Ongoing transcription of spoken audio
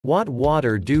What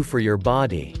water do for your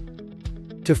body?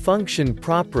 To function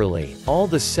properly, all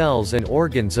the cells and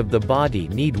organs of the body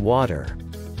need water.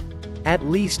 At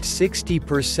least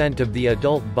 60% of the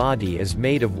adult body is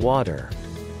made of water.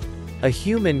 A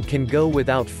human can go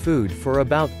without food for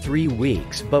about 3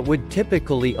 weeks but would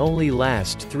typically only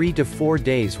last 3 to 4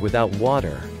 days without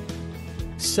water.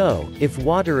 So, if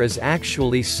water is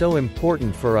actually so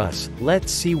important for us,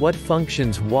 let's see what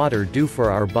functions water do for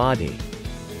our body.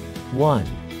 1.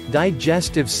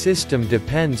 Digestive system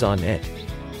depends on it.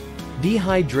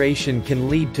 Dehydration can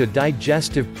lead to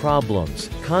digestive problems,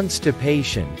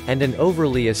 constipation, and an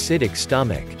overly acidic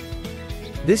stomach.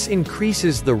 This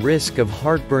increases the risk of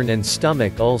heartburn and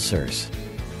stomach ulcers.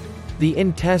 The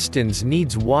intestines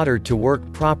needs water to work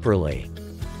properly.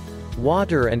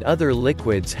 Water and other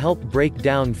liquids help break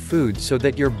down food so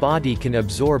that your body can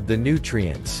absorb the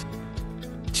nutrients.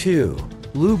 2.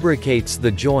 Lubricates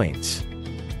the joints.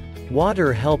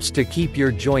 Water helps to keep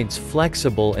your joints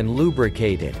flexible and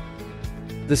lubricated.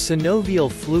 The synovial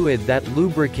fluid that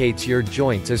lubricates your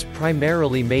joints is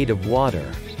primarily made of water.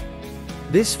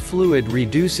 This fluid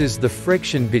reduces the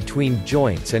friction between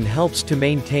joints and helps to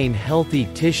maintain healthy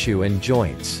tissue and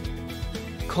joints.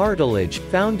 Cartilage,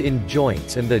 found in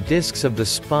joints and the discs of the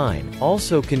spine,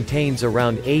 also contains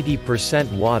around 80%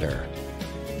 water.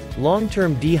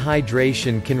 Long-term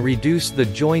dehydration can reduce the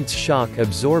joint's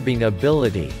shock-absorbing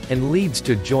ability, and leads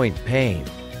to joint pain.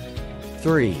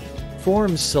 3.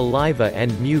 Forms saliva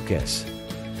and mucus.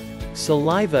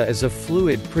 Saliva is a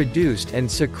fluid produced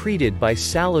and secreted by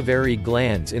salivary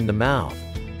glands in the mouth.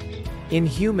 In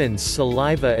humans,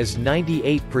 saliva is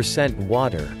 98%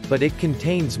 water, but it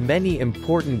contains many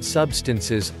important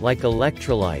substances, like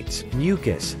electrolytes,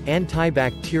 mucus,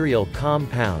 antibacterial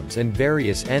compounds and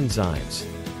various enzymes.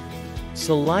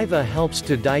 Saliva helps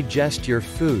to digest your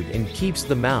food and keeps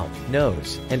the mouth,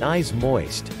 nose, and eyes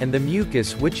moist, and the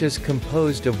mucus, which is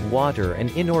composed of water and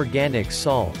inorganic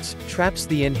salts, traps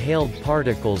the inhaled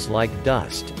particles like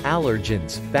dust,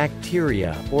 allergens,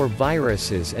 bacteria, or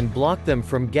viruses and block them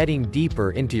from getting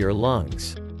deeper into your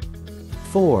lungs.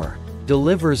 4.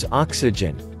 Delivers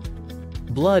oxygen.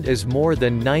 Blood is more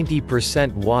than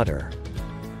 90% water.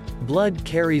 Blood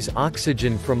carries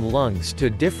oxygen from lungs to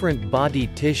different body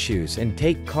tissues and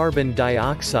take carbon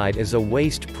dioxide as a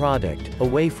waste product,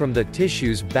 away from the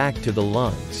tissues back to the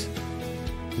lungs.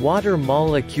 Water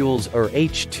molecules, or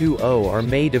H2O, are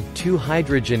made of 2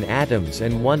 hydrogen atoms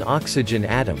and 1 oxygen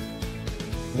atom.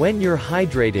 When you're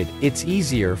hydrated, it's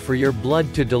easier for your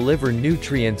blood to deliver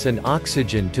nutrients and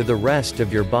oxygen to the rest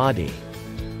of your body.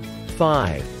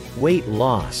 5. Weight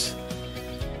loss.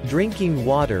 Drinking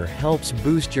water helps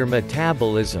boost your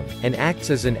metabolism, and acts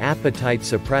as an appetite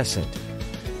suppressant.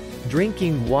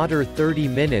 Drinking water 30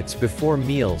 minutes before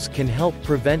meals can help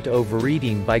prevent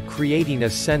overeating by creating a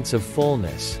sense of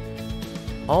fullness.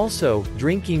 Also,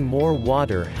 drinking more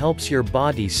water helps your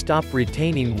body stop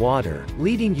retaining water,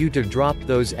 leading you to drop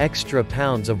those extra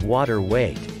pounds of water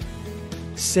weight.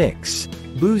 6.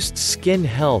 Boosts skin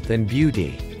health and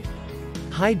beauty.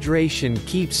 Hydration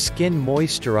keeps skin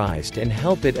moisturized and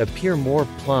help it appear more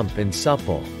plump and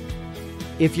supple.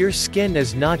 If your skin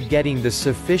is not getting the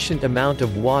sufficient amount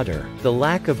of water, the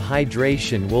lack of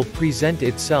hydration will present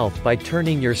itself by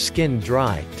turning your skin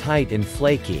dry, tight and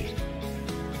flaky.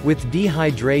 With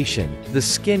dehydration, the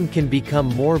skin can become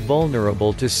more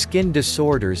vulnerable to skin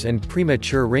disorders and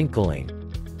premature wrinkling.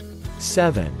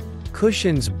 7.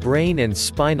 Cushions brain and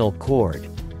spinal cord.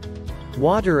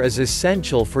 Water is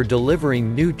essential for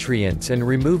delivering nutrients and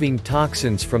removing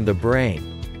toxins from the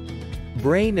brain.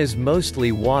 Brain is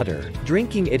mostly water.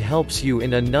 Drinking it helps you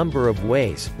in a number of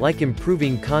ways, like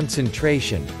improving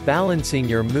concentration, balancing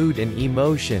your mood and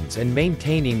emotions, and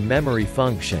maintaining memory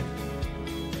function.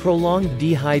 Prolonged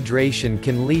dehydration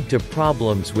can lead to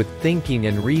problems with thinking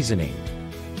and reasoning.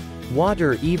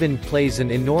 Water even plays an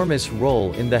enormous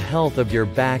role in the health of your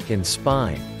back and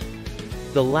spine.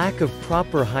 The lack of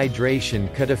proper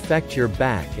hydration could affect your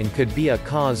back and could be a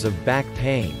cause of back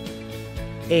pain.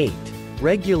 8.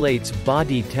 Regulates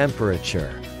body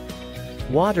temperature.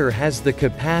 Water has the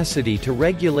capacity to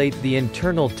regulate the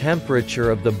internal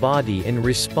temperature of the body in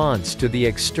response to the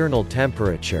external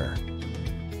temperature.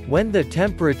 When the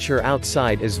temperature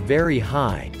outside is very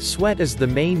high, sweat is the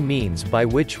main means by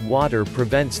which water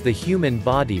prevents the human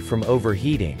body from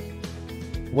overheating.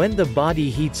 When the body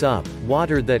heats up,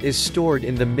 water that is stored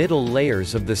in the middle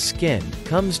layers of the skin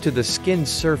comes to the skin's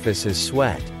surface as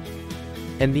sweat.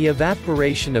 And the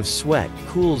evaporation of sweat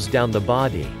cools down the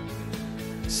body.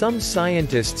 Some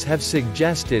scientists have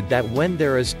suggested that when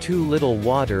there is too little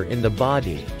water in the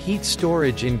body, heat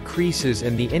storage increases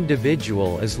and the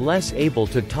individual is less able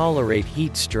to tolerate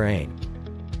heat strain.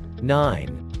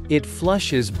 9. It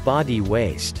flushes body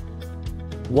waste.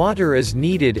 Water is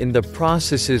needed in the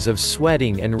processes of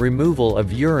sweating and removal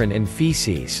of urine and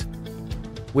feces.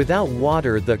 Without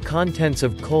water, the contents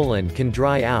of colon can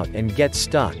dry out and get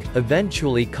stuck,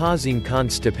 eventually causing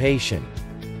constipation.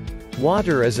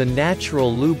 Water is a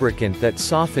natural lubricant that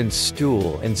softens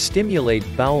stool and stimulates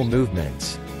bowel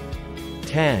movements.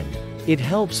 10. It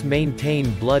helps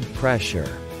maintain blood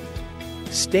pressure.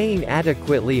 Staying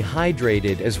adequately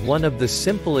hydrated is one of the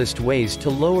simplest ways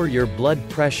to lower your blood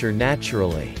pressure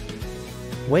naturally.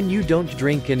 When you don't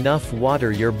drink enough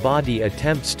water, your body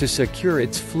attempts to secure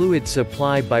its fluid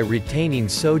supply by retaining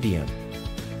sodium.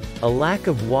 A lack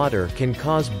of water can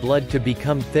cause blood to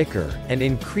become thicker, and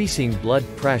increasing blood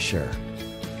pressure.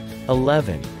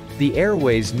 11. The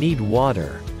airways need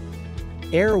water.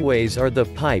 Airways are the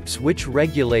pipes which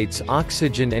regulates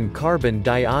oxygen and carbon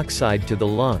dioxide to the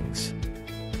lungs.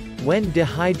 When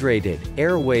dehydrated,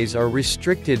 airways are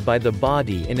restricted by the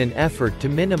body in an effort to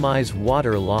minimize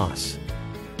water loss.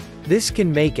 This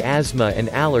can make asthma and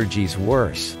allergies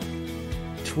worse.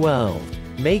 12.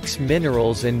 Makes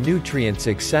minerals and nutrients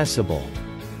accessible.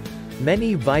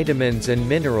 Many vitamins and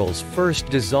minerals first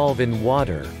dissolve in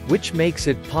water, which makes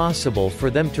it possible for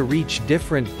them to reach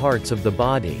different parts of the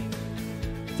body.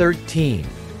 13.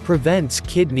 Prevents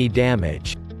kidney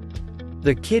damage.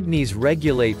 The kidneys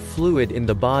regulate fluid in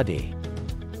the body.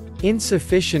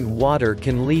 Insufficient water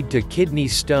can lead to kidney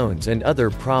stones and other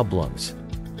problems.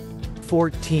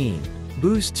 14.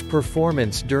 Boosts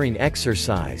performance during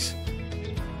exercise.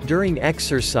 During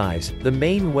exercise, the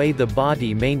main way the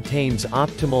body maintains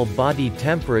optimal body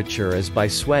temperature is by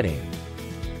sweating.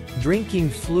 Drinking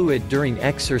fluid during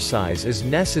exercise is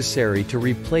necessary to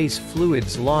replace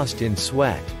fluids lost in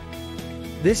sweat.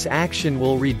 This action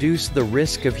will reduce the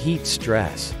risk of heat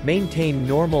stress, maintain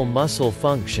normal muscle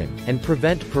function, and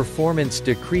prevent performance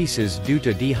decreases due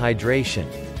to dehydration.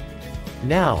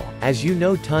 Now, as you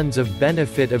know tons of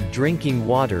benefit of drinking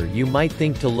water, you might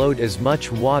think to load as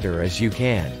much water as you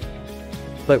can.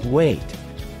 But wait.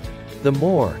 The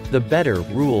more, the better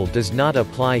rule does not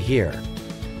apply here.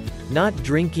 Not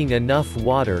drinking enough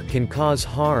water can cause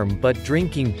harm, but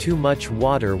drinking too much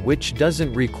water which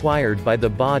doesn't required by the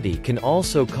body can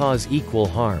also cause equal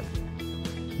harm.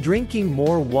 Drinking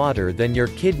more water than your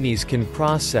kidneys can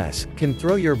process can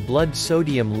throw your blood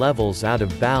sodium levels out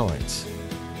of balance.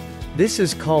 This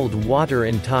is called water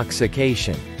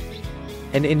intoxication.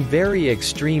 And in very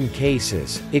extreme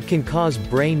cases, it can cause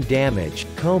brain damage,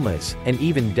 comas, and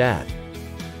even death.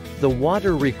 The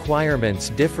water requirements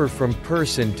differ from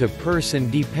person to person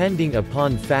depending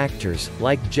upon factors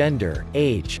like gender,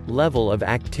 age, level of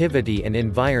activity, and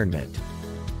environment.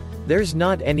 There's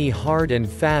not any hard and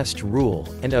fast rule,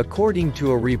 and according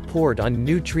to a report on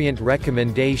nutrient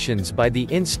recommendations by the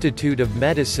Institute of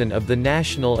Medicine of the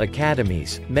National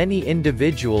Academies, many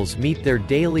individuals meet their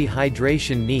daily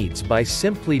hydration needs by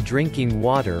simply drinking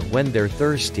water when they're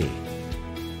thirsty.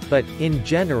 But, in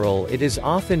general, it is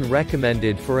often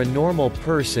recommended for a normal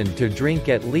person to drink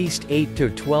at least 8 to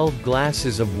 12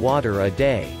 glasses of water a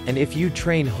day, and if you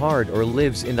train hard or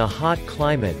lives in a hot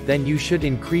climate, then you should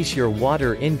increase your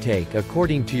water intake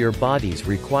according to your body's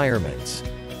requirements.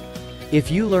 If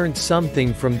you learned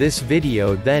something from this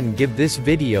video, then give this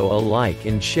video a like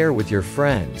and share with your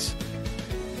friends.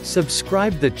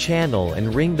 Subscribe the channel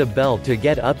and ring the bell to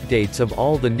get updates of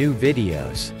all the new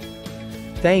videos.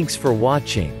 Thanks for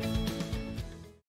watching.